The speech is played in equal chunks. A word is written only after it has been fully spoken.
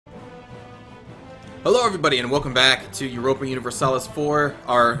Hello everybody and welcome back to Europa Universalis 4,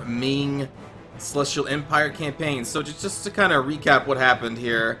 our Ming Celestial Empire campaign. So just to kind of recap what happened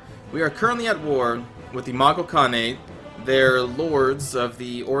here, we are currently at war with the Mongol Khanate, their lords of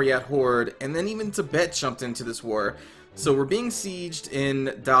the Oryat Horde, and then even Tibet jumped into this war. So we're being sieged in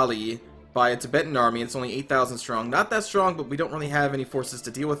Dali by a Tibetan army. It's only 8,000 strong. Not that strong, but we don't really have any forces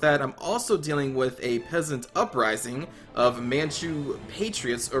to deal with that. I'm also dealing with a peasant uprising of Manchu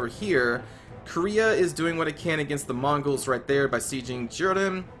patriots over here. Korea is doing what it can against the Mongols right there by sieging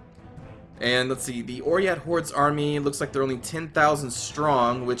Jordan. And let's see, the Oryat Horde's army looks like they're only 10,000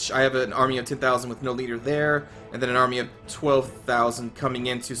 strong, which I have an army of 10,000 with no leader there, and then an army of 12,000 coming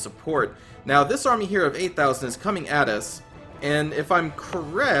in to support. Now this army here of 8,000 is coming at us, and if I'm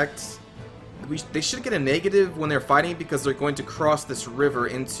correct, they should get a negative when they're fighting because they're going to cross this river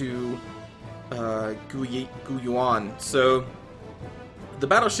into Guyuan. So the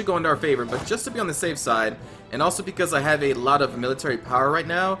battle should go into our favor, but just to be on the safe side, and also because I have a lot of military power right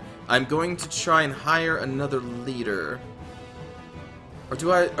now, I'm going to try and hire another leader.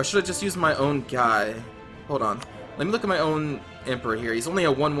 Or should I just use my own guy? Hold on. Let me look at my own emperor here. He's only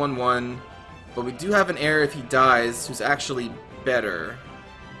a 1/1/1, but we do have an heir if he dies who's actually better.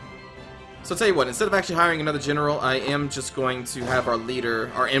 So I'll tell you what, instead of actually hiring another general, I am just going to have our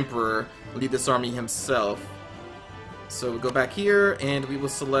leader, our emperor, lead this army himself. So we'll go back here, and we will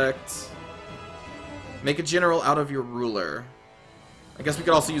select make a general out of your ruler. I guess we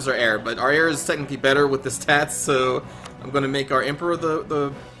could also use our heir, but our heir is technically better with the stats, so I'm going to make our emperor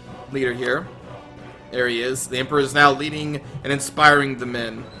the leader here. There he is. The emperor is now leading and inspiring the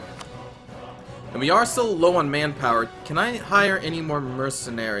men. And we are still low on manpower. Can I hire any more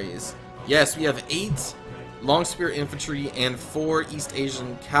mercenaries? Yes, we have 8 long spear infantry and 4 East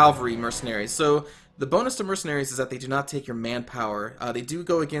Asian cavalry mercenaries. So the bonus to mercenaries is that they do not take your manpower. They do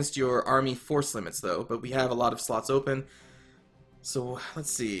go against your army force limits, though, but we have a lot of slots open. So, let's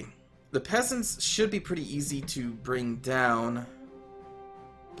see. The peasants should be pretty easy to bring down.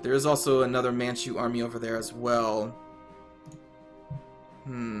 There is also another Manchu army over there as well.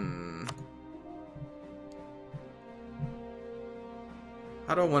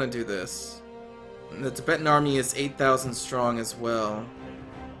 How do I want to do this? The Tibetan army is 8,000 strong as well.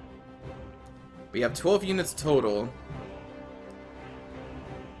 We have 12 units total.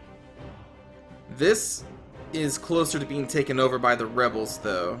 This is closer to being taken over by the rebels,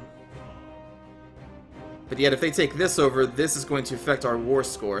 though. But yet, if they take this over, this is going to affect our war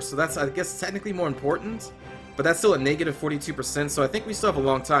score. So that's, I guess, technically more important. But that's still at negative 42%, so I think we still have a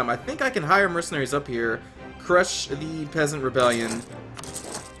long time. I think I can hire mercenaries up here, crush the peasant rebellion,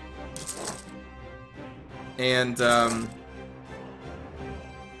 and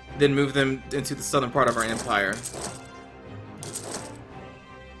then move them into the southern part of our empire.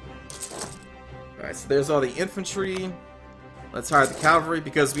 Alright, so there's all the infantry. Let's hire the cavalry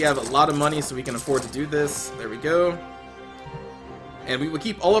because we have a lot of money, so we can afford to do this. There we go. And we will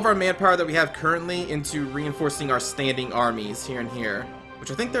keep all of our manpower that we have currently into reinforcing our standing armies here and here.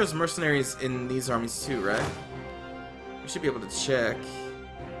 Which I think there's mercenaries in these armies too, right? We should be able to check.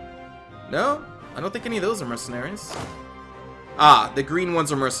 No? I don't think any of those are mercenaries. Ah, the green ones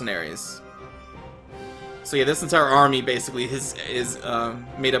are mercenaries. So yeah, this entire army basically is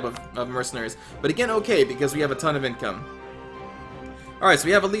made up of mercenaries. But again, okay, because we have a ton of income. Alright, so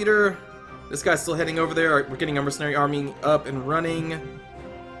we have a leader. This guy's still heading over there. We're getting our mercenary army up and running.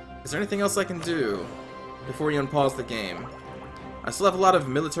 Is there anything else I can do before we unpause the game? I still have a lot of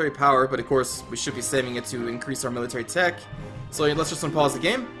military power, but of course we should be saving it to increase our military tech. So let's just unpause the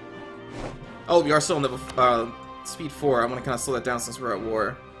game. Oh, we are still on level speed 4. I want to kind of slow that down since we're at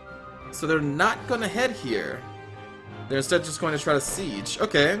war. So they're not going to head here. They're instead just going to try to siege.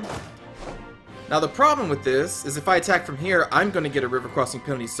 Okay. Now the problem with this is if I attack from here, I'm going to get a river crossing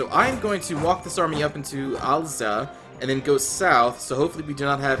penalty. So I'm going to walk this army up into Alza and then go south. So hopefully we do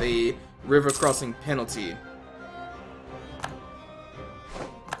not have a river crossing penalty.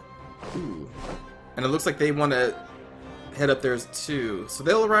 Ooh. And it looks like they want to head up there too. So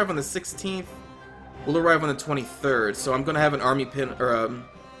they'll arrive on the 16th. We'll arrive on the 23rd. So I'm going to have an army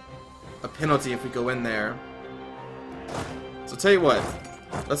a penalty if we go in there. So tell you what.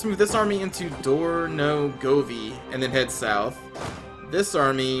 Let's move this army into Dorno Govi and then head south. This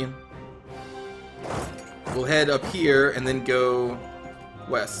army will head up here and then go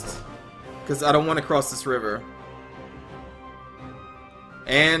west. Because I don't want to cross this river.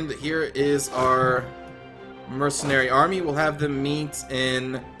 And here is our mercenary army. We'll have them meet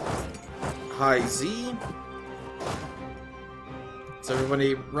in High Z. Is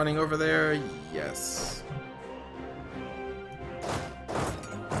everybody running over there? Yes.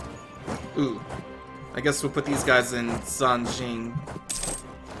 Ooh. I guess we'll put these guys in Sanjing.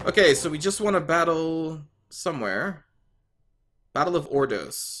 Okay, so we just won a battle somewhere. Battle of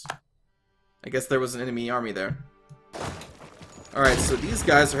Ordos. I guess there was an enemy army there. Alright, so these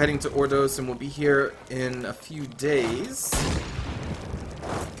guys are heading to Ordos and will be here in a few days.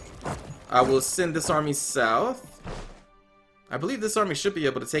 I will send this army south. I believe this army should be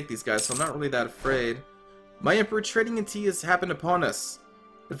able to take these guys, so I'm not really that afraid. My Emperor, trading in tea has happened upon us.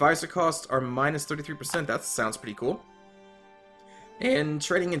 Advisor costs are minus 33%. That sounds pretty cool. And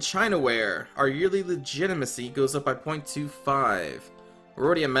trading in Chinaware, our yearly legitimacy goes up by 0.25. We're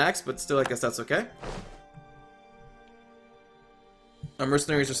already at max, but still, I guess that's okay. Our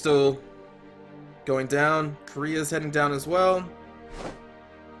mercenaries are still going down. Korea's heading down as well.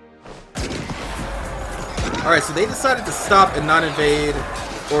 Alright, so they decided to stop and not invade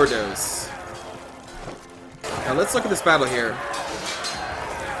Ordos. Now let's look at this battle here.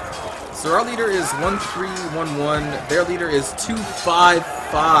 So our leader is 1311, their leader is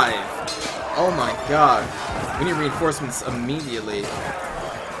 255. Oh my god. We need reinforcements immediately.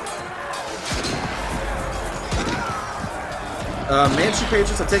 Manchu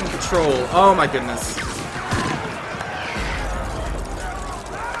Patriots are taking control. Oh my goodness.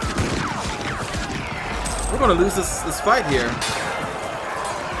 We're gonna lose this fight here.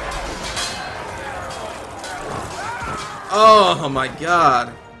 Oh my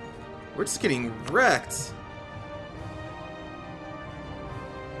god. We're just getting wrecked.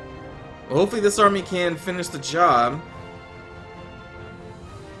 Well, hopefully this army can finish the job.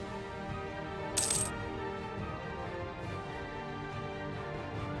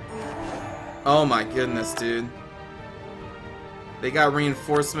 Oh my goodness, dude. They got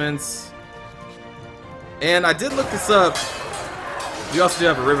reinforcements. And I did look this up. We also do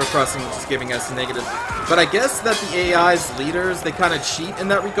have a river crossing, which is giving us a negative. But I guess that the AI's leaders, they kind of cheat in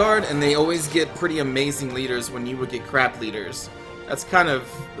that regard, and they always get pretty amazing leaders when you would get crap leaders. That's kind of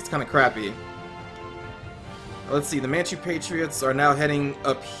crappy. Let's see, the Manchu Patriots are now heading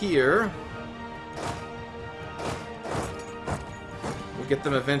up here. We'll get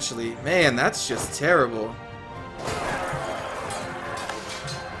them eventually. Man, that's just terrible.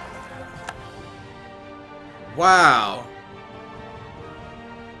 Wow.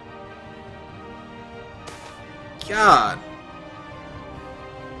 God.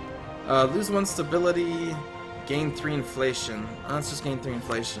 Lose 1 stability, gain 3 inflation. Let's just gain 3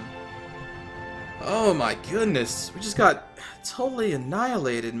 inflation. Oh my goodness. We just got totally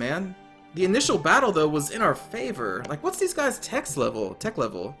annihilated, man. The initial battle, though, was in our favor. Like, what's these guys' tech level?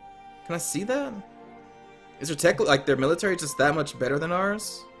 Can I see that? Is their tech, like, their military just that much better than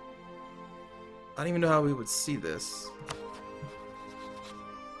ours? I don't even know how we would see this.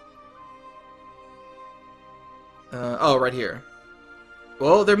 Oh, right here.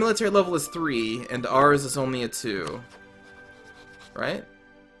 Well, their military level is 3, and ours is only a 2. Right?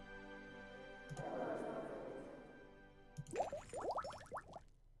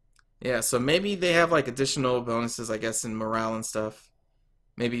 Yeah, so maybe they have, like, additional bonuses, I guess, in morale and stuff.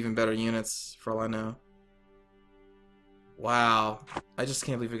 Maybe even better units, for all I know. Wow. I just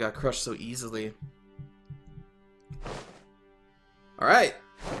can't believe we got crushed so easily. Alright.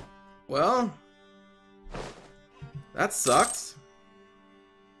 Well... that sucked.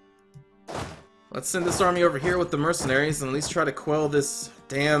 Let's send this army over here with the mercenaries and at least try to quell this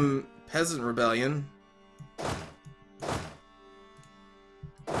damn peasant rebellion.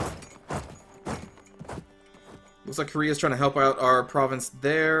 Looks like Korea's trying to help out our province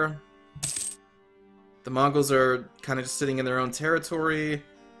there. The Mongols are kind of just sitting in their own territory.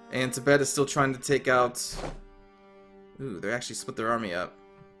 And Tibet is still trying to take out... Ooh, they actually split their army up.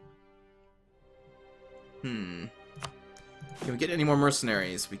 Can we get any more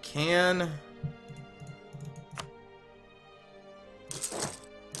mercenaries? We can.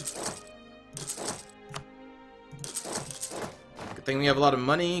 Good thing we have a lot of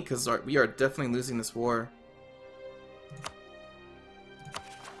money, because we are definitely losing this war.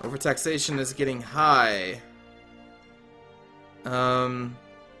 Overtaxation is getting high.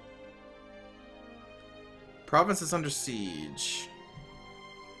 Province is under siege.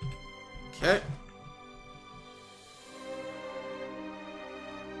 Okay.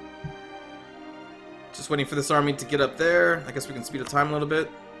 Just waiting for this army to get up there. I guess we can speed up time a little bit.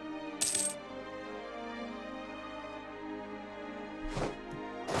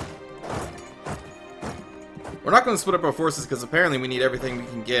 We're not going to split up our forces because apparently we need everything we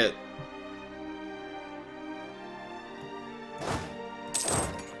can get.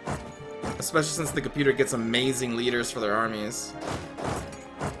 Especially since the computer gets amazing leaders for their armies.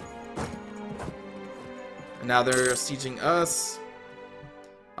 And now they're sieging us.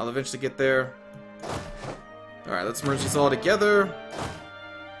 I'll eventually get there. Alright, let's merge these all together.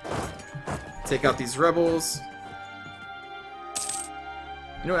 Take out these rebels.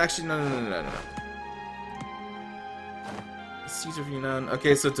 You know what? Actually, no. Siege of Yunnan.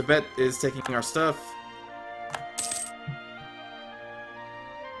 Okay, so Tibet is taking our stuff.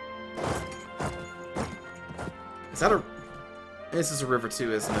 Is that a... This is a river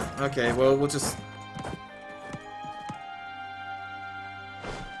too, isn't it? Okay, well, we'll just...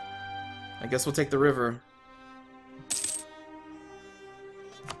 I guess we'll take the river.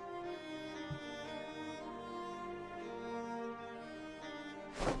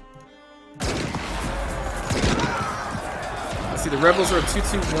 See, the rebels are a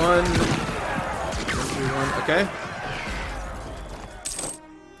 2-2-1. 2-3-1. Okay.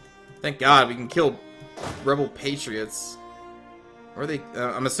 Thank God we can kill rebel patriots. Or are they?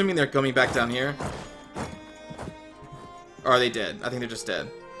 I'm assuming they're coming back down here. Or are they dead? I think they're just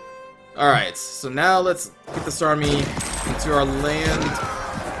dead. Alright, so now let's get this army into our land.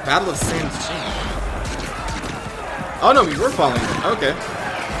 Battle of Sanjing. Oh no, we were following them. Okay.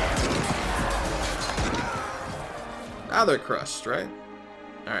 Now they're crushed, right?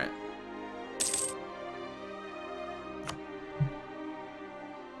 Alright.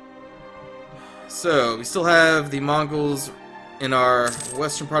 So, we still have the Mongols in our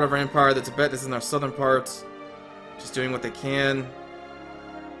western part of our empire. The Tibet is in our southern part. Just doing what they can.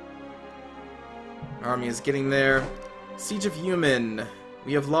 Our army is getting there. Siege of Yumen.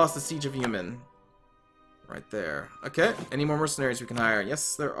 We have lost the Siege of Yumen. Right there. Okay. Any more mercenaries we can hire?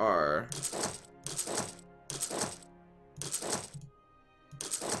 Yes, there are.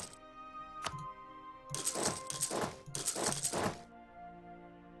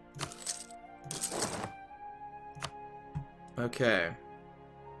 Okay.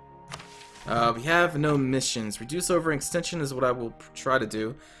 We have no missions. Reduce overextension is what I will try to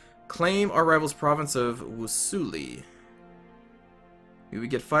do. Claim our rival's province of Wusuli. We would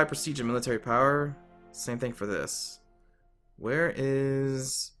get 5 prestige and military power. Same thing for this. Where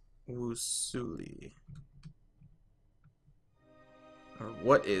is Wusuli? Or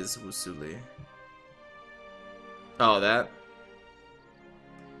what is Wusuli? Oh, that.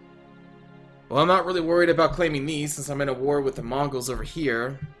 Well, I'm not really worried about claiming these since I'm in a war with the Mongols over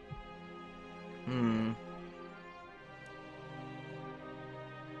here.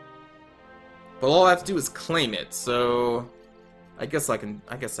 But all I have to do is claim it, so I guess I can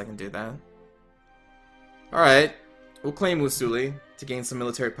do that. Alright. We'll claim Wusuli to gain some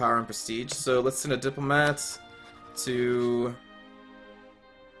military power and prestige. So let's send a diplomat to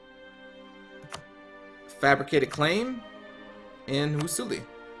fabricate a claim in Wusuli.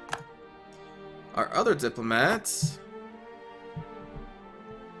 Our other diplomats,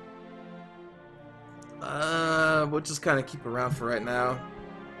 we'll just kind of keep around for right now,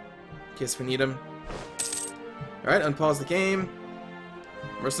 in case we need them. Alright, unpause the game.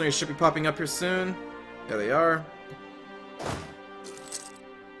 Mercenaries should be popping up here soon. There they are.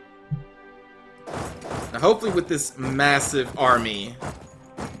 Now hopefully with this massive army,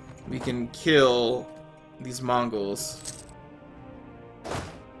 we can kill these Mongols.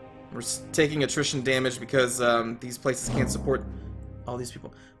 We're taking attrition damage because these places can't support all these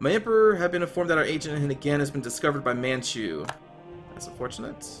people. My Emperor have been informed that our agent again has been discovered by Manchu. That's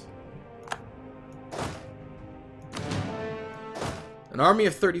unfortunate. An army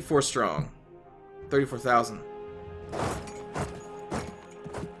of 34 strong. 34,000.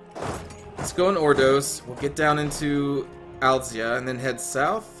 Let's go in Ordos. We'll get down into Alzia and then head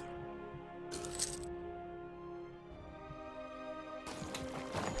south.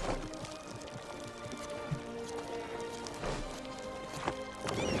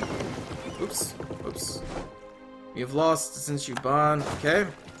 Oops. We have lost since Yuban. Okay.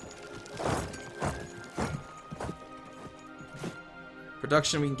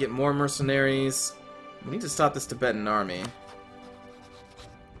 Production, we can get more mercenaries. We need to stop this Tibetan army.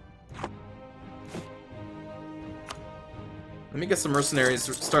 Let me get some mercenaries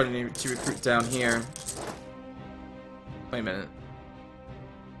starting to recruit down here. Wait a minute.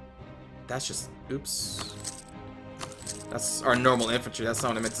 That's just... Oops. That's our normal infantry. That's not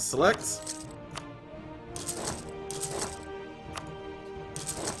what I meant to select.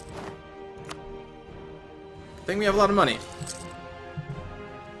 I think we have a lot of money.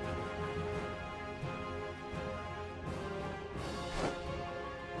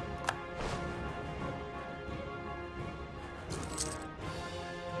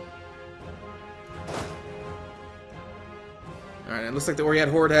 Alright, it looks like the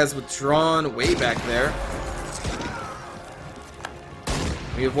Orient Horde has withdrawn way back there.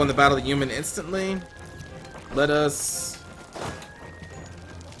 We have won the Battle of Yumen instantly. Let's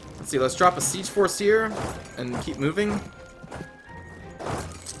see, let's drop a siege force here and keep moving.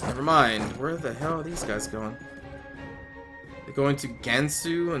 Never mind. Where the hell are these guys going? They're going to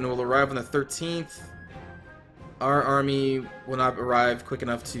Gansu and will arrive on the 13th. Our army will not arrive quick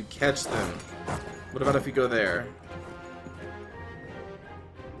enough to catch them. What about if we go there?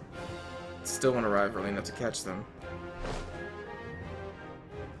 Still won't arrive early enough to catch them.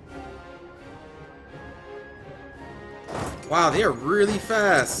 Wow, they are really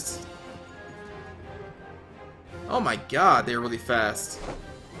fast. Oh my god, they're really fast.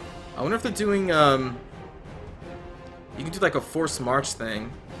 I wonder if they're doing, you can do like a forced march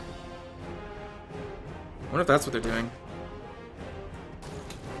thing. I wonder if that's what they're doing.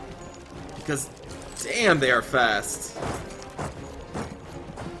 Because, damn, they are fast.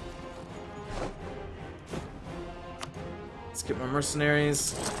 Let's get more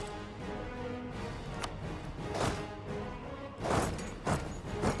mercenaries.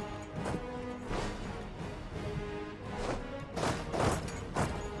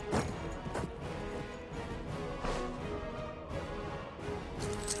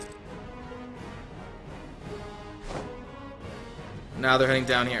 Now they're heading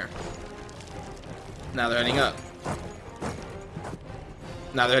down here. Now they're heading up.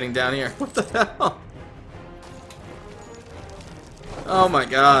 Now they're heading down here. What the hell? Oh my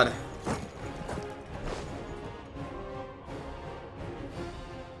god.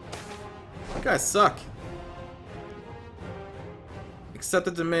 You guys suck. Accept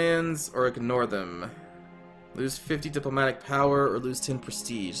the demands or ignore them. Lose 50 diplomatic power or lose 10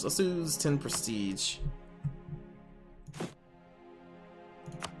 prestige. Let's lose 10 prestige.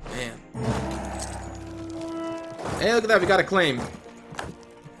 Man. Hey, look at that, we got a claim.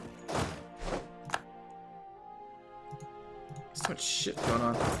 So much shit going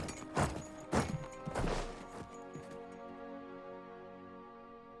on.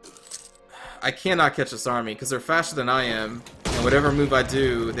 I cannot catch this army because they're faster than I am, and whatever move I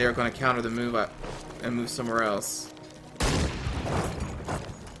do, they are going to counter the move and move somewhere else.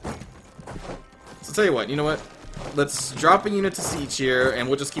 So tell you what, you know what? Let's drop a unit to siege here, and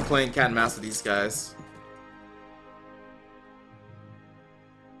we'll just keep playing cat and mouse with these guys.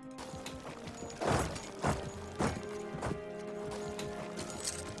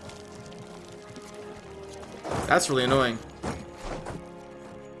 That's really annoying.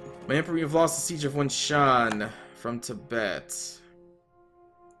 My Emperor, we've lost the siege of Winshan from Tibet.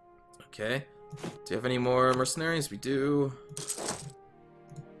 Okay. Do you have any more mercenaries? We do.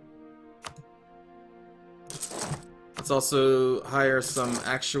 Let's also hire some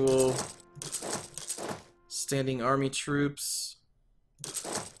actual standing army troops.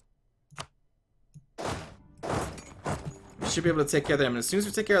 We should be able to take care of them. And as soon as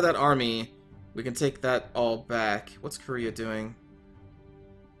we take care of that army, we can take that all back. What's Korea doing?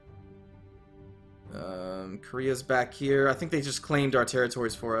 Korea's back here. I think they just claimed our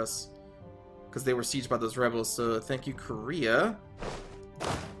territories for us because they were sieged by those rebels, so thank you, Korea.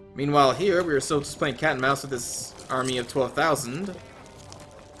 Meanwhile, here, we were still just playing cat and mouse with this army of 12,000.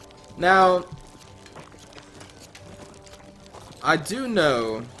 Now, I do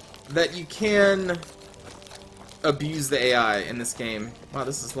know that you can abuse the AI in this game. Wow,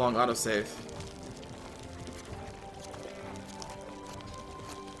 this is long autosave.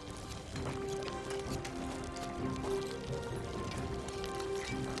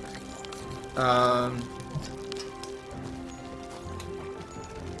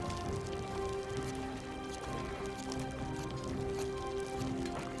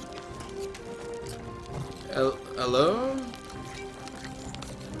 Hello?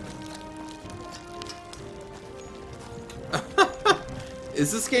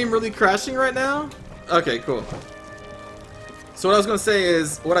 Is this game really crashing right now? Okay, cool. So what I was going to say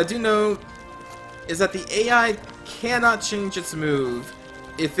is, what I do know is that the AI cannot change its move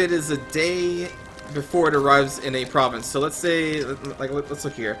if it is a day before it arrives in a province. So let's say, like, let's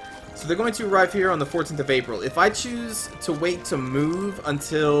look here. So they're going to arrive here on the 14th of April. If I choose to wait to move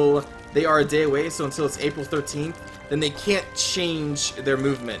until they are a day away, so until it's April 13th, then they can't change their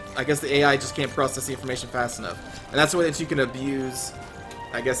movement. I guess the AI just can't process the information fast enough. And that's the way that you can abuse,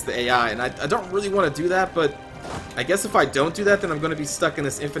 I guess, the AI. And I don't really want to do that, but I guess if I don't do that, then I'm going to be stuck in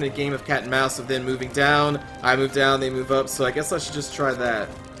this infinite game of cat and mouse of then moving down, I move down, they move up, so I guess I should just try that.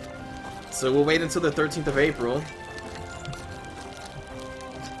 So we'll wait until the 13th of April.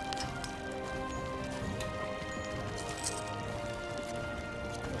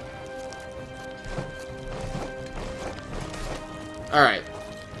 Alright.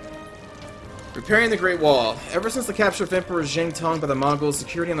 Repairing the Great Wall. Ever since the capture of Emperor Zheng Tong by the Mongols,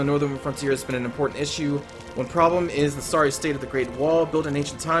 security on the northern frontier has been an important issue. One problem is the sorry state of the Great Wall, built in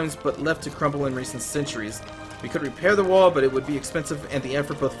ancient times but left to crumble in recent centuries. We could repair the wall, but it would be expensive, and the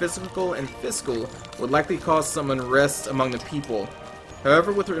effort, both physical and fiscal, would likely cause some unrest among the people.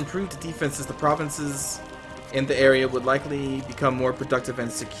 However, with improved defenses, the provinces in the area would likely become more productive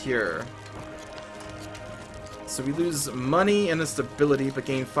and secure. So we lose money and a stability, but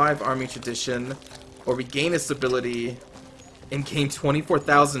gain 5 army tradition. Or we gain a stability and gain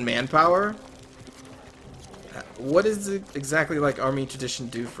 24,000 manpower? What does it exactly like army tradition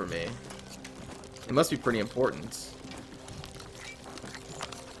do for me? It must be pretty important.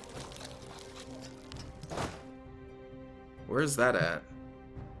 Where's that at?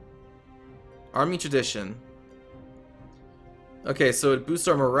 Army tradition. Okay, so it boosts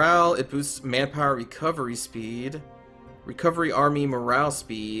our morale, it boosts manpower recovery speed, recovery army morale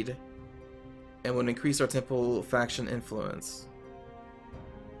speed, and would increase our temple faction influence.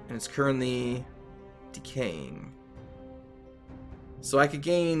 And it's currently decaying. So I could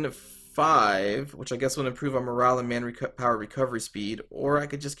gain 5, which I guess would improve our morale and manpower recovery speed, or I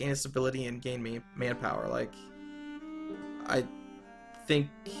could just gain a stability and gain manpower. Like, I think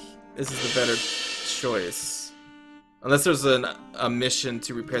this is the better choice. Unless there's a mission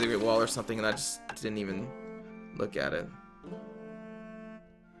to repair the Great Wall or something, and I just didn't even look at it.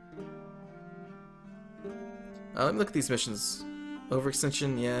 Let me look at these missions.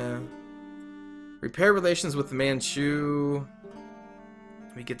 Overextension, yeah. Repair relations with Manchu.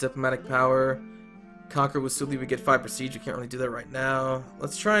 We get diplomatic power. Conquer Wasuli, we get 5 prestige. We can't really do that right now.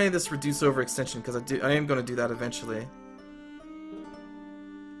 Let's try this reduce overextension, because I am going to do that eventually.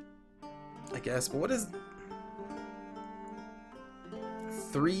 I guess, but what is...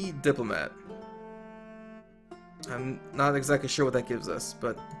 3 diplomat. I'm not exactly sure what that gives us,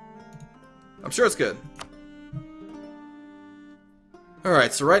 but I'm sure it's good.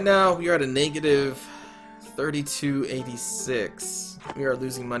 Alright, so right now we are at a negative 3286. We are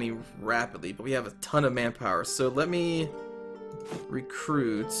losing money rapidly, but we have a ton of manpower. So let me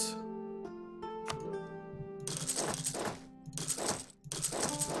recruit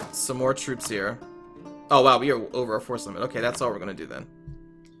some more troops here. Oh wow, we are over our force limit. Okay, that's all we're gonna do then.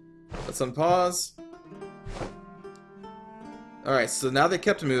 Let's unpause. Alright, so now they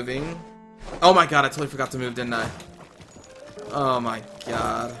kept moving. Oh my god, I totally forgot to move, didn't I? Oh my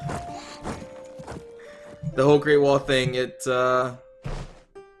god. The whole Great Wall thing, it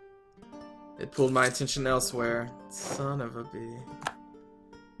pulled my attention elsewhere. Son of a bee.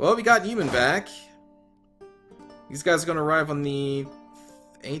 Well, we got Yuman back. These guys are gonna arrive on the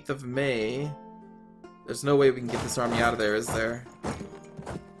 8th of May. There's no way we can get this army out of there, is there?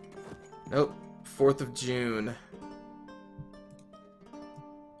 Nope. 4th of June.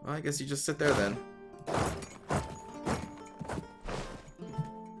 Well, I guess you just sit there then.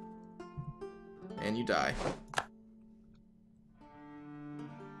 And you die.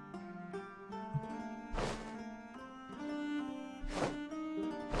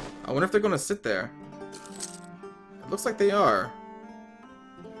 I wonder if they're gonna sit there. It looks like they are.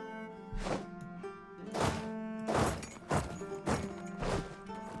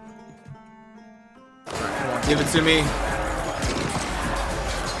 Give it to me.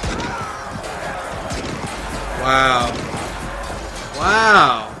 Wow.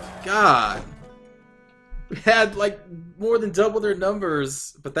 Wow. God. We had, like, more than double their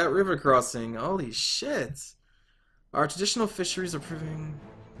numbers, but that river crossing, holy shit. Our traditional fisheries are proving...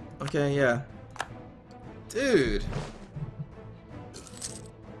 Okay, yeah. Dude.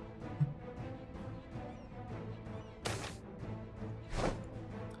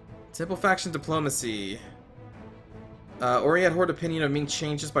 Temple faction diplomacy. Oriat Horde opinion of Ming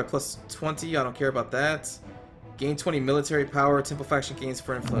changes by plus 20. I don't care about that. Gain 20 military power. Temple faction gains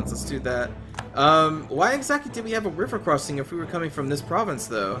for influence. Let's do that. Why exactly did we have a river crossing if we were coming from this province,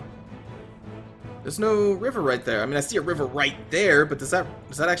 though? There's no river right there. I mean, I see a river right there, but does that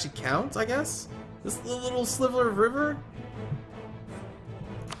actually count, I guess? This little sliver of river?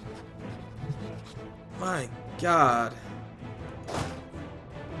 My god.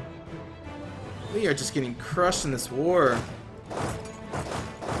 We are just getting crushed in this war.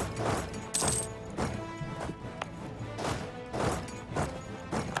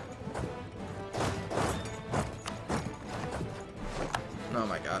 Oh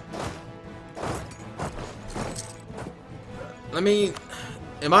my god. Let me...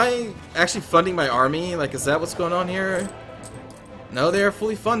 Am I actually funding my army? Like, is that what's going on here? No, they are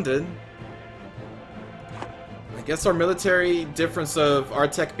fully funded. I guess our military difference of our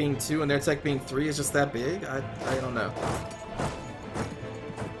tech being 2 and their tech being 3 is just that big? I don't know.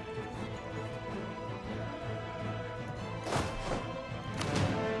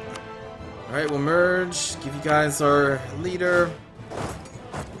 Alright, we'll merge. Give you guys our leader.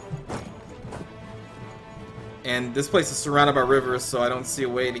 And this place is surrounded by rivers, so I don't see a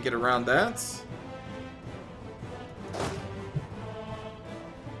way to get around that.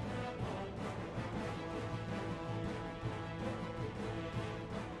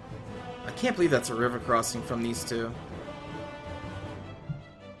 I can't believe that's a river crossing from these two.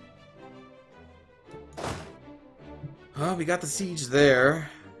 Oh, we got the siege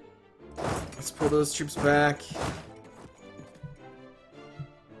there. Let's pull those troops back.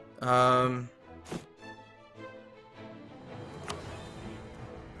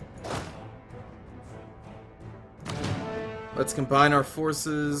 Let's combine our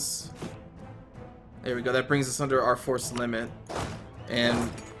forces. There we go, that brings us under our force limit.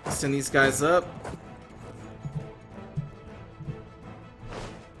 And send these guys up.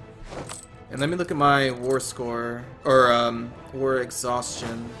 And let me look at my war score, or war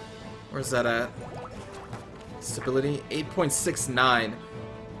exhaustion. Where's that at? Stability, 8.69.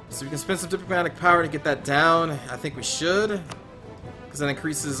 So we can spend some diplomatic power to get that down. I think we should, because that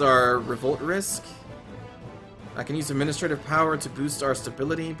increases our revolt risk. I can use administrative power to boost our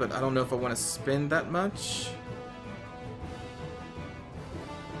stability, but I don't know if I want to spend that much.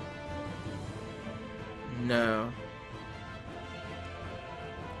 No.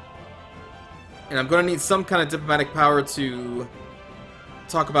 And I'm going to need some kind of diplomatic power to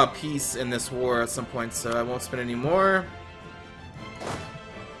talk about peace in this war at some point, so I won't spend any more.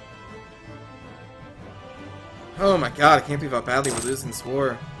 Oh my god, I can't believe how badly we're losing this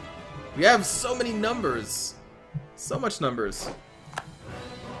war. We have so many numbers. So much numbers.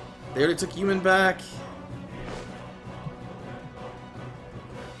 They already took Human back.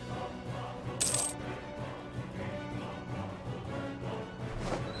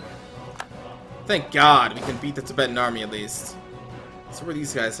 Thank God we can beat the Tibetan army at least. So where are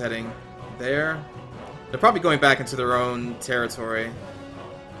these guys heading? There? They're probably going back into their own territory.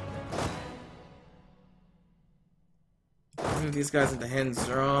 Move these guys into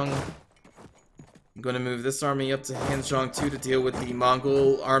Hanzhong. I'm going to move this army up to Hanzhong too to deal with the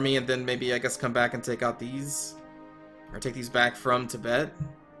Mongol army, and then maybe I guess come back and take out these. Or take these back from Tibet.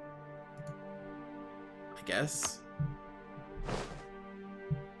 I guess.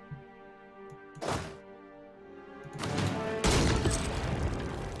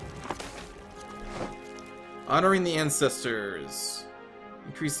 Honoring the ancestors.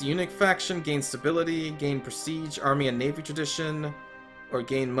 Increase the eunuch faction, gain stability, gain prestige, army and navy tradition, or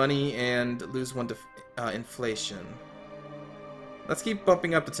gain money and lose one to inflation. Let's keep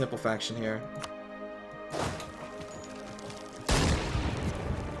bumping up the temple faction here.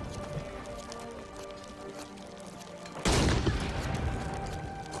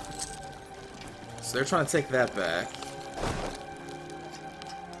 So they're trying to take that back.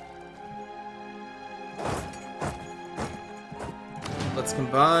 Let's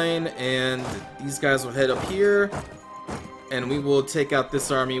combine, and these guys will head up here, and we will take out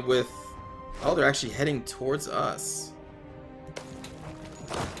this army with... Oh, they're actually heading towards us.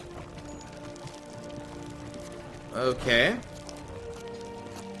 Okay.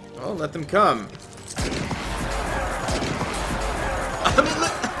 Well, let them come. I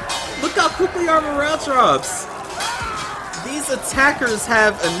mean, look how quickly our morale drops. These attackers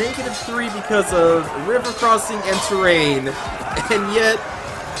have a -3 because of river crossing and terrain, and yet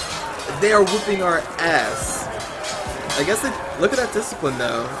they are whooping our ass. I guess they look at that discipline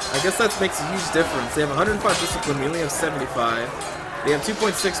though. I guess that makes a huge difference. They have 105 discipline, we only have 75. They have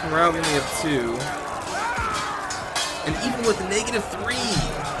 2.6 morale, we only have 2. And even with -3,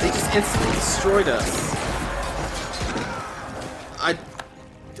 they just instantly destroyed us.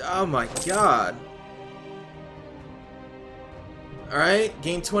 Oh my god. Alright,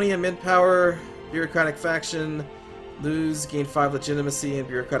 gain 20 in mid-power, bureaucratic faction, lose, gain 5 legitimacy, and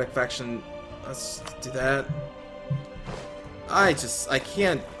bureaucratic faction. Let's do that. I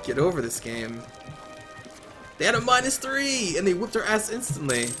can't get over this game. They had a -3, and they whipped our ass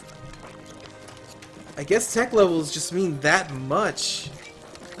instantly. I guess tech levels just mean that much.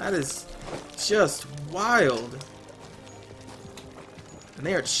 That is just wild. And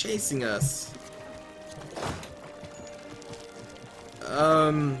they are chasing us.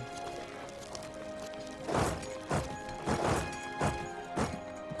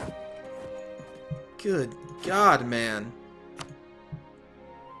 Good God, man.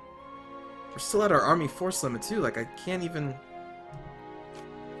 We're still at our army force limit too, like I can't even...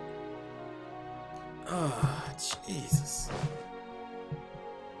 Oh, Jesus.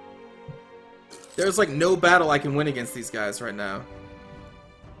 There's like no battle I can win against these guys right now.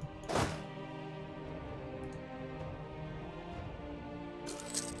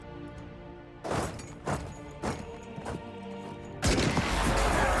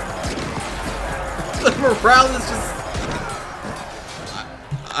 The morale is just...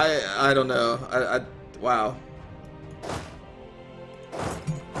 I don't know. Wow.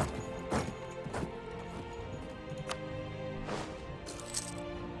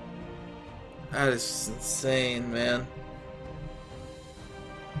 That is just insane, man.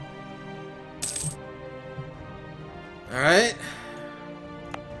 Alright.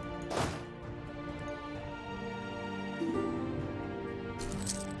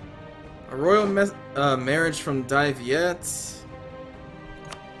 A royal marriage from Diviet.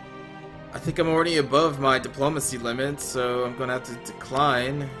 I think I'm already above my diplomacy limit, so I'm gonna have to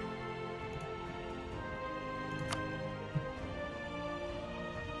decline.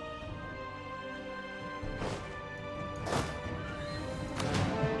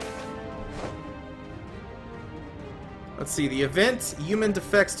 Let's see, the event Human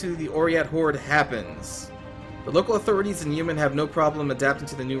defects to the Oriat Horde happens. The local authorities in Human have no problem adapting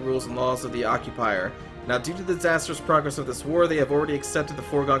to the new rules and laws of the occupier. Now, due to the disastrous progress of this war, they have already accepted the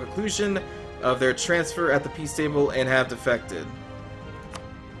foregone conclusion of their transfer at the peace table and have defected.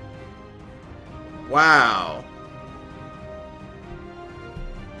 Wow.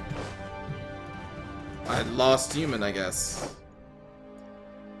 I lost Human, I guess.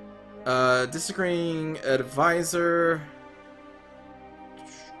 Disagreeing advisor.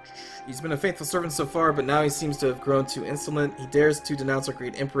 He's been a faithful servant so far, but now he seems to have grown too insolent. He dares to denounce our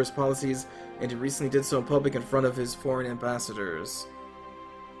great emperor's policies, and he recently did so in public in front of his foreign ambassadors.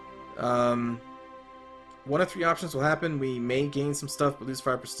 One of three options will happen. We may gain some stuff but lose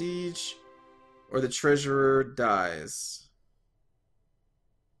 5 prestige, or the treasurer dies.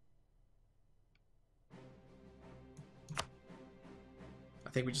 I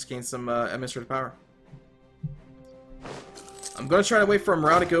think we just gained some administrative power. I'm going to try to wait for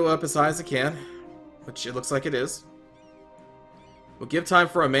morale to go up as high as it can, which it looks like it is. We'll give time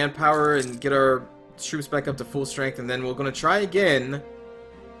for our manpower and get our troops back up to full strength, and then we're going to try again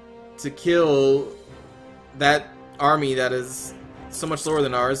to kill that army that is so much lower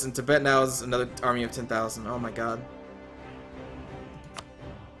than ours, and Tibet now is another army of 10,000. Oh my god.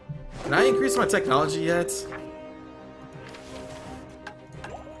 Can I increase my technology yet?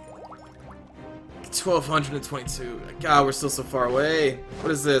 1222. God, we're still so far away.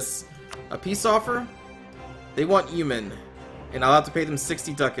 What is this? A peace offer? They want Human, and I'll have to pay them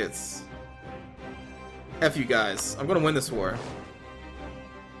 60 ducats. F you guys. I'm gonna win this war.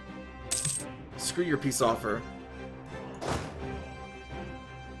 Screw your peace offer.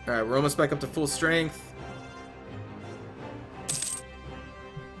 Alright, we're almost back up to full strength.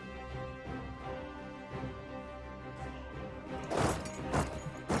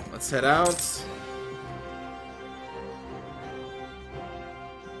 Let's head out.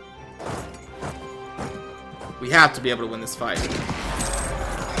 We have to be able to win this fight.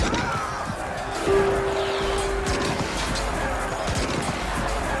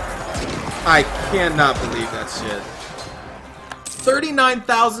 I cannot believe that shit.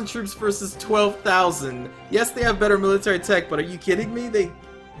 39,000 troops versus 12,000. Yes, they have better military tech, but are you kidding me? They...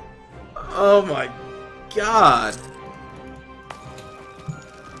 Oh my god.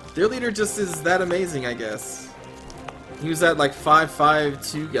 Their leader just is that amazing, I guess. He was that like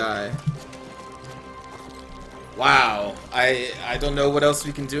 5.52 guy. Wow, I don't know what else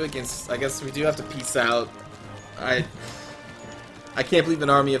we can do against. I guess we do have to peace out. I can't believe an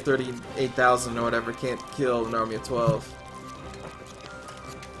army of 38,000 or whatever can't kill an army of 12.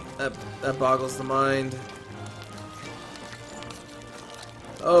 That boggles the mind.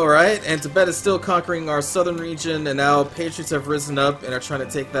 Alright, and Tibet is still conquering our southern region, and now Patriots have risen up and are trying to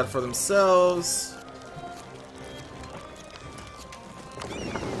take that for themselves.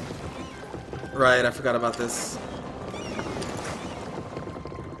 Right, I forgot about this.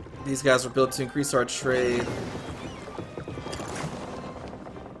 These guys were built to increase our trade.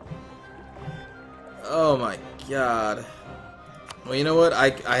 Oh my god. Well, you know what?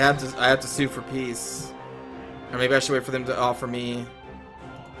 I have to sue for peace. Or maybe I should wait for them to offer me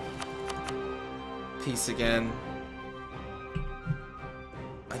peace again.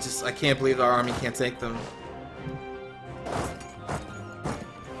 I can't believe our army can't take them.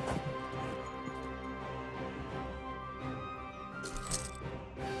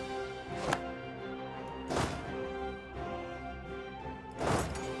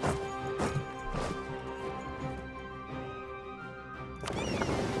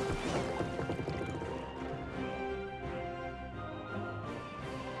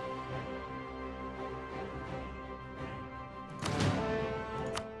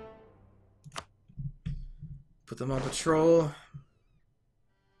 Put them on patrol.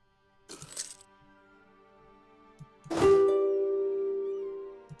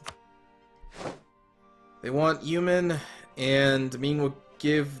 They want human, and Ming will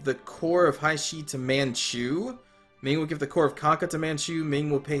give the core of Haishi to Manchu. Ming will give the core of Kanka to Manchu. Ming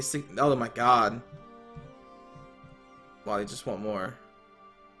will pay oh my god. Wow, they just want more.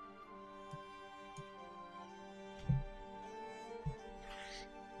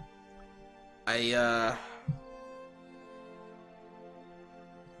 I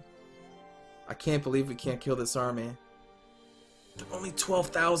can't believe we can't kill this army. There are only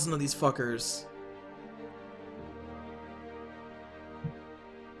 12,000 of these fuckers.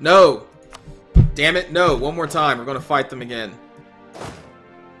 No! Damn it, no! One more time, we're gonna fight them again.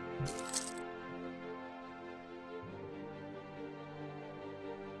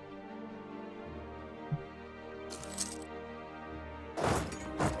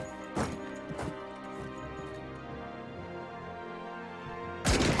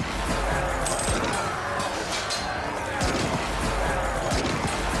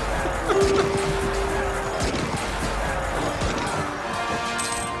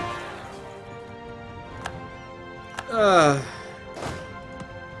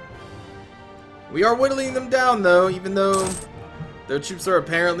 We are whittling them down, though, even though their troops are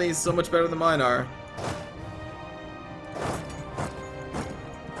apparently so much better than mine are.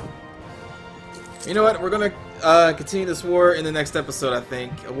 You know what? We're gonna continue this war in the next episode, I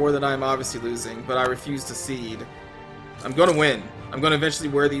think. A war that I'm obviously losing, but I refuse to cede. I'm gonna win. I'm gonna eventually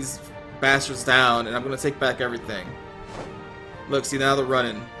wear these bastards down, and I'm gonna take back everything. Look, see, now they're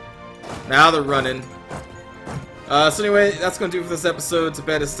running. Now they're running. So anyway, that's gonna do it for this episode.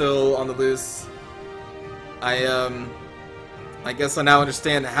 Tibet is still on the loose. I guess I now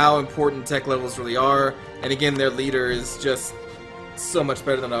understand how important tech levels really are, and again, their leader is just so much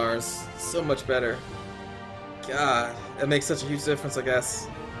better than ours. So much better. God, that makes such a huge difference, I guess.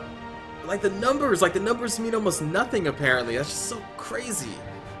 Like the numbers mean almost nothing, apparently. That's just so crazy.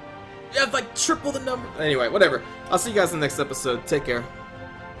 You have like triple the number. Anyway, whatever. I'll see you guys in the next episode. Take care.